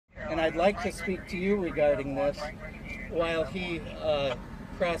I'd like to speak to you regarding this while he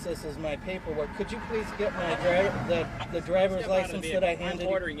processes my paperwork. Could you please get my the driver's license that I handed you?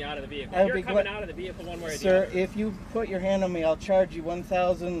 I'm ordering you out of the vehicle. You're coming out of the vehicle one way or the other. Sir, if you put your hand on me, I'll charge you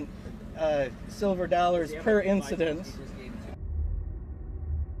 1,000 silver dollars per incident.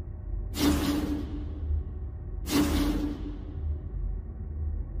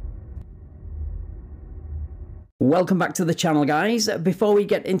 Welcome back to the channel, guys. Before we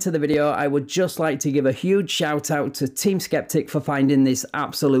get into the video, I would just like to give a huge shout out to Team Skeptic for finding this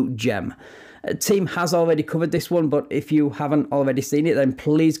absolute gem. Team has already covered this one, but if you haven't already seen it, then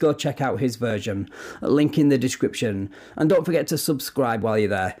please go check out his version. Link in the description. And don't forget to subscribe while you're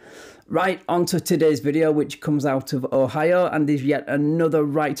there. Right, on to today's video, which comes out of Ohio and is yet another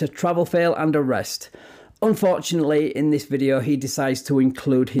right to travel fail and arrest. Unfortunately, in this video, he decides to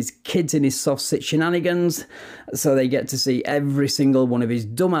include his kids in his soft sit shenanigans, so they get to see every single one of his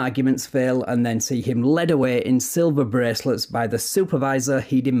dumb arguments fail and then see him led away in silver bracelets by the supervisor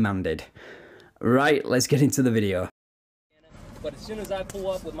he demanded. Right, let's get into the video. But as soon as I pull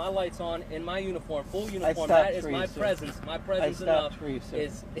up with my lights on, in my uniform, full uniform, that is my presence. My presence enough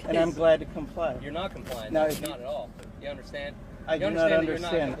is... And I'm glad to comply. You're not complying. No, not at all. You understand? I do not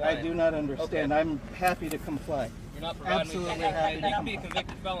understand. I do not understand. Okay. I'm happy to comply. You're not providing Absolutely me. happy. You can be a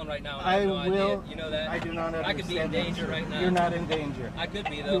convicted felon right now. I will. You know that. I do not understand. I could be in danger right now. You're not in danger. I could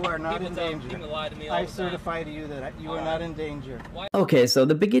be though. You are not in danger. People lie to me all I the time. certify to you that you are not in danger. Okay, so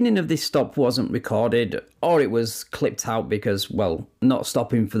the beginning of this stop wasn't recorded, or it was clipped out because, well, not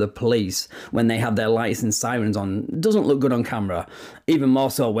stopping for the police when they have their lights and sirens on doesn't look good on camera. Even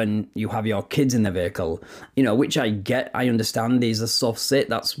more so when you have your kids in the vehicle. You know, which I get, I understand, these are soft sit,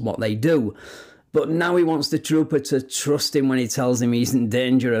 that's what they do. But now he wants the trooper to trust him when he tells him he isn't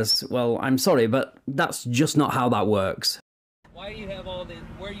dangerous. Well, I'm sorry, but that's just not how that works. Why do you have all this?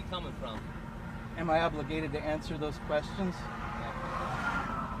 Where are you coming from? Am I obligated to answer those questions?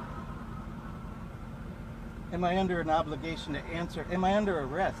 Am I under an obligation to answer? Am I under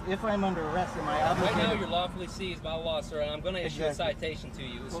arrest? If I'm under arrest, am I obligated? Right now, you're lawfully seized by law, sir, and I'm going to issue a citation to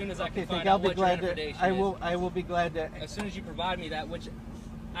you as soon as I can find I'll out be what your glad to. interpretation I will be glad to. As soon as you provide me that, which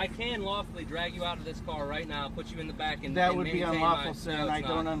I can lawfully drag you out of this car right now, put you in the back, and that would be unlawful, sir, and I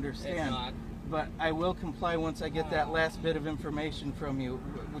don't understand. It's not. But I will comply once I get that last bit of information from you.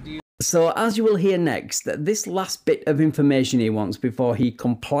 Do you? So, as you will hear next, this last bit of information he wants before he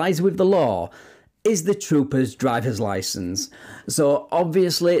complies with the law is the trooper's driver's license. So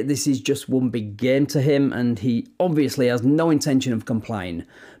obviously this is just one big game to him, and he obviously has no intention of complying.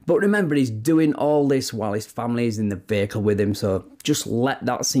 But remember, he's doing all this while his family is in the vehicle with him, so just let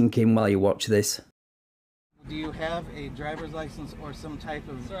that sink in while you watch this. Do you have a driver's license or some type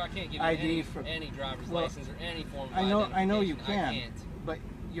of Sir, I can't give you ID any driver's license or any form of I know you can, I can't. but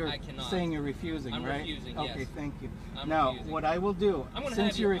you're saying you're refusing, I'm right? refusing, okay, yes. Thank you. I'm now, refusing. what I will do,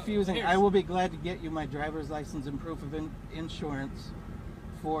 since you're refusing, I will be glad to get you my driver's license and proof of insurance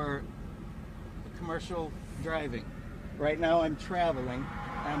for commercial driving. Right now I'm traveling.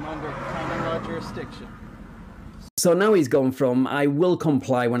 I'm under common law jurisdiction. So now he's gone from, I will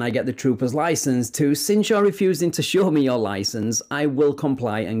comply when I get the trooper's license, to, since you're refusing to show me your license, I will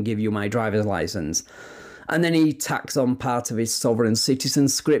comply and give you my driver's license. And then he tacks on part of his sovereign citizen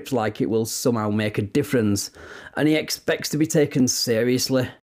script like it will somehow make a difference. And he expects to be taken seriously.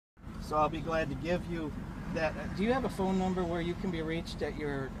 So I'll be glad to give you that. Do you have a phone number where you can be reached at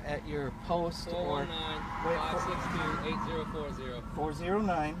your post?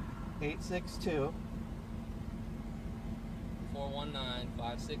 419-562-8040. 409-862.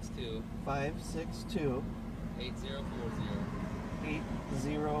 419-562. 562. 8040.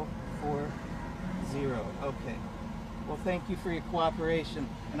 8040. Okay. Well, thank you for your cooperation,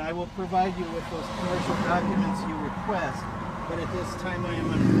 and I will provide you with those commercial documents you request. But at this time, I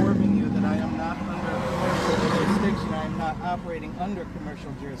am informing you that I am not under commercial jurisdiction. I am not operating under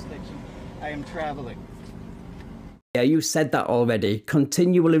commercial jurisdiction. I am traveling. Yeah, you said that already.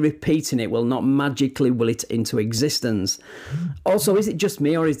 Continually repeating it will not magically will it into existence. Also, is it just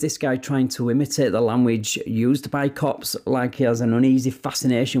me, or is this guy trying to imitate the language used by cops, like he has an uneasy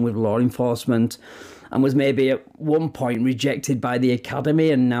fascination with law enforcement and was maybe at one point rejected by the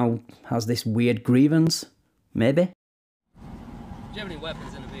academy and now has this weird grievance? Maybe? Do you have any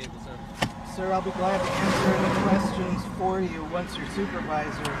weapons in the vehicle, sir? Sir, I'll be glad to answer any questions for you once your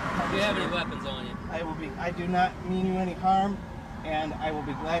supervisor comes. Do you have any weapons on you? I do not mean you any harm, and I will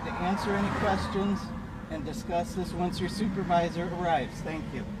be glad to answer any questions and discuss this once your supervisor arrives. Thank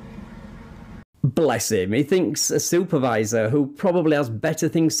you. Bless him, he thinks a supervisor who probably has better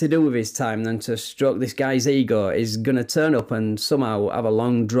things to do with his time than to stroke this guy's ego is going to turn up and somehow have a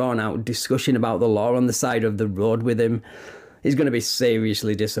long drawn out discussion about the law on the side of the road with him. He's going to be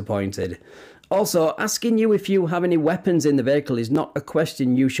seriously disappointed. Also, asking you if you have any weapons in the vehicle is not a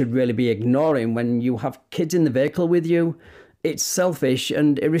question you should really be ignoring when you have kids in the vehicle with you. It's selfish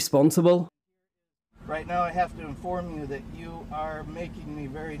and irresponsible. Right now I have to inform you that you are making me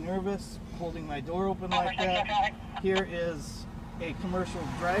very nervous, holding my door open like that. Here is a commercial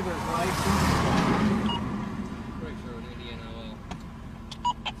driver's license.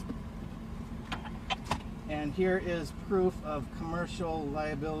 And here is proof of commercial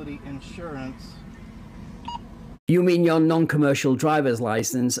liability insurance. You mean your non-commercial driver's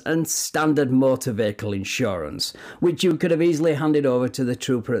license and standard motor vehicle insurance, which you could have easily handed over to the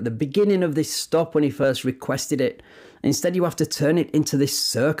trooper at the beginning of this stop when he first requested it. Instead you have to turn it into this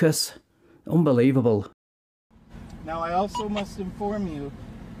circus. Unbelievable. Now I also must inform you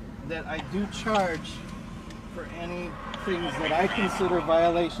that I do charge for any things that I consider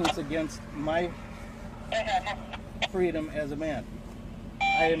violations against my freedom as a man.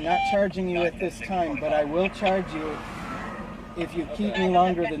 I am not charging you at this time, but I will charge you if you keep me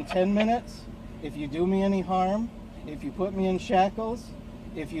longer than 10 minutes, if you do me any harm, if you put me in shackles,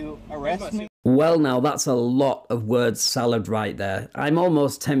 if you arrest me. Well now, that's a lot of word salad right there. I'm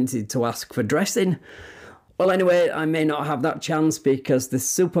almost tempted to ask for dressing. Well anyway, I may not have that chance because the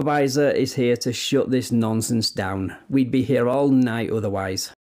supervisor is here to shut this nonsense down. We'd be here all night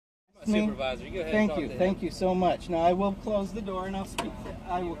otherwise. Supervisor, you go ahead. Thank you so much. Now I will close the door and I'll speak.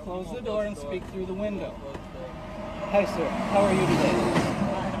 I will close the door and speak through the window. Hi, sir. How are you today?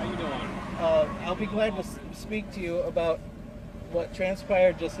 How you doing? I'll be glad to speak to you about what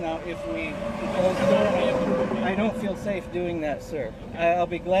transpired just now. If we close the door, I don't feel safe doing that, sir. I'll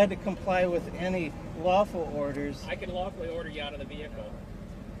be glad to comply with any lawful orders. I can lawfully order you out of the vehicle.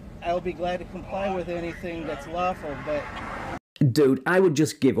 I'll be glad to comply with anything that's lawful, but. Dude, I would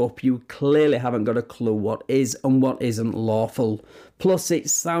just give up. You clearly haven't got a clue what is and what isn't lawful. Plus,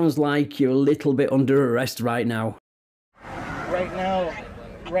 it sounds like you're a little bit under arrest right now. Right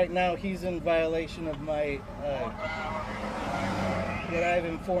now, he's in violation of my, what I've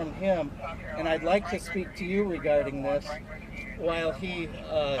informed him, and I'd like to speak to you regarding this while he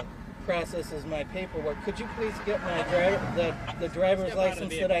processes my paperwork. Could you please get my the driver's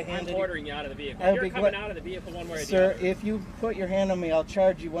license that I handed you? I'm ordering you out of the vehicle. You're coming out of the vehicle one way or the other. Sir, if you put your hand on me, I'll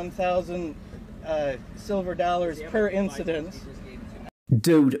charge you 1,000 silver dollars per incident.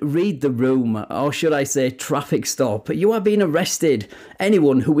 Dude, read the room, or should I say traffic stop. You are being arrested.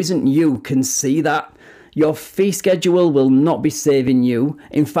 Anyone who isn't you can see that. Your fee schedule will not be saving you.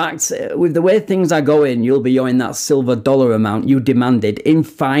 In fact, with the way things are going, you'll be owing that silver dollar amount you demanded in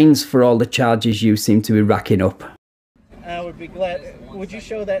fines for all the charges you seem to be racking up. I would be glad. Would you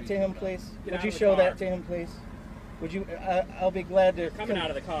show that to him, please? Would you show that to him, please? Would you? I'll be glad to. You're coming out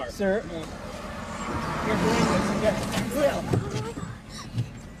of the car, sir. You're doing this.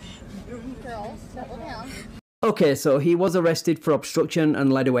 Girls, settle down. Okay, so he was arrested for obstruction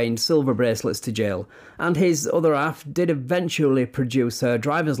and led away in silver bracelets to jail, and his other half did eventually produce her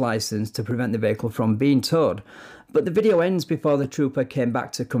driver's license to prevent the vehicle from being towed. But the video ends before the trooper came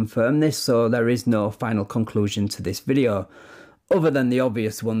back to confirm this, so there is no final conclusion to this video, other than the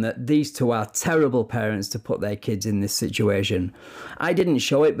obvious one that these two are terrible parents to put their kids in this situation. I didn't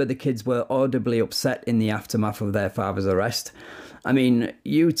show it, but the kids were audibly upset in the aftermath of their father's arrest. I mean,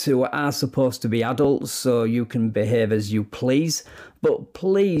 you two are supposed to be adults, so you can behave as you please, but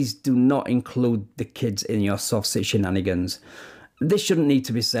please do not include the kids in your soft-sit shenanigans. This shouldn't need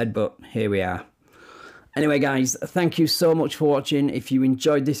to be said, but here we are. Anyway guys, thank you so much for watching. If you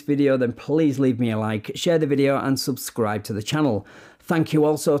enjoyed this video, then please leave me a like, share the video and subscribe to the channel. Thank you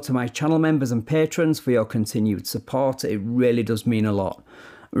also to my channel members and patrons for your continued support. It really does mean a lot.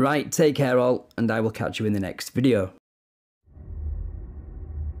 Right, take care all, and I will catch you in the next video.